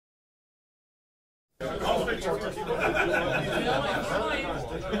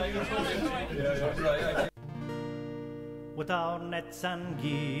With our nets and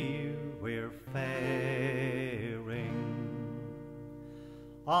gear we're faring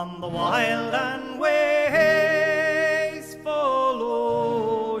on the wild and wasteful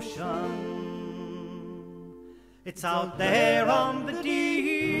ocean. It's out there on the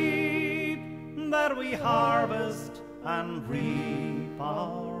deep that we harvest and reap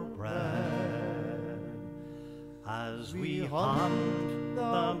our bread as we hunt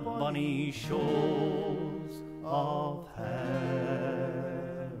the bonny shoals of herring.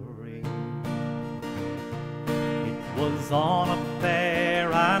 It was on a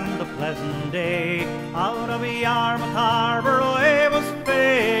fair and a pleasant day, out of Yarmouth harbour I was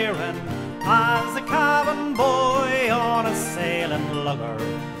faring, as a cabin boy on a sailing lugger,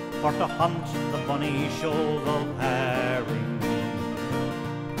 for to hunt the bonny shoals of herring.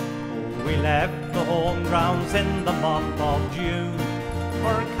 Oh, we left the home grounds in the month of June,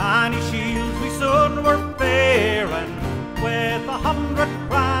 for Canny Shields we soon were faring, with 100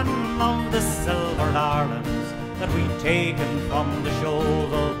 grand of the silver darlings that we'd taken from the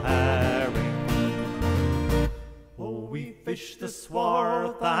shoals of herring. Oh, we fished the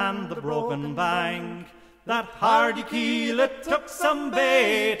Swarth and the Broken Bank, that hardy keel it took some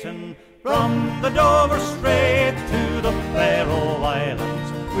baiting, from the Dover Strait to the Faroe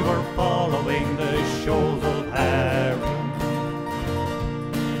Islands we were following the shoals of herring.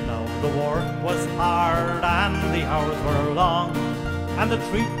 The work was hard and the hours were long, and the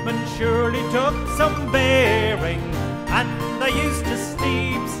treatment surely took some bearing, and I used to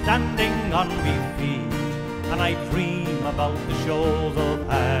sleep standing on me feet, and I dream about the shoals of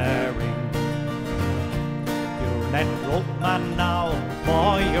herring. You're net rope man now,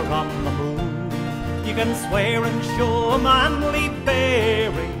 boy, you're on the move, you can swear and show a manly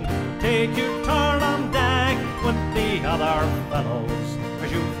bearing, take your turn on deck with the other fellows, as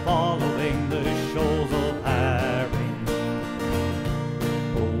you following the shoals of herring.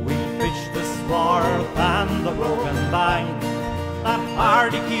 Oh, we fished the Swarth and the Broken Bank, that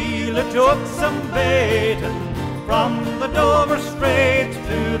hardy keel it took some baiting, from the Dover Strait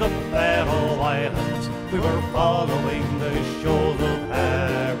to the Faroe Islands we were following the shoals of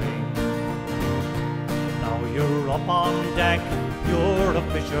herring. Now you're up on deck, you're a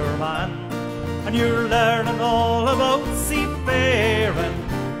fisherman, and you're learning all about seafaring.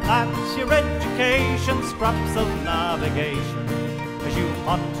 That's your education, scraps of navigation, as you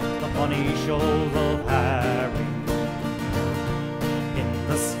hunt the bonny shoals of herring. In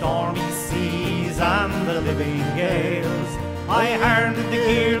the stormy seas and the living gales, I earned the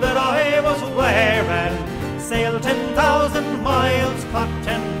gear that I was wearing, sailed 10,000 miles, caught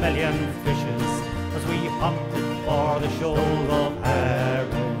 10 million fishes, as we hunted for the shoals of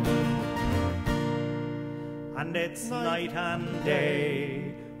herring. And it's night and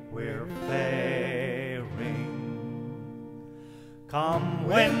day we're faring, come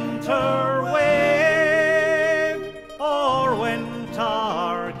winter wave or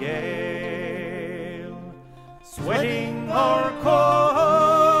winter gale, sweating or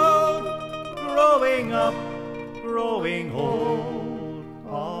cold, growing up, growing old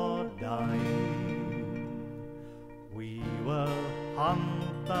or dying, we will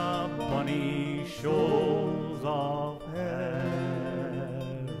hunt the bonny shoals of herring.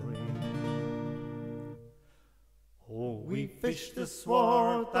 Oh, we fished the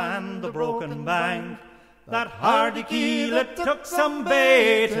Swarth and the Broken Bank, that hardy keel it took some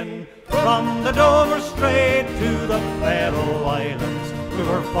baiting, from the Dover Strait to the Faroe Islands we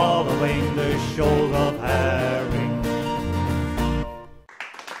were following the shoals of herring.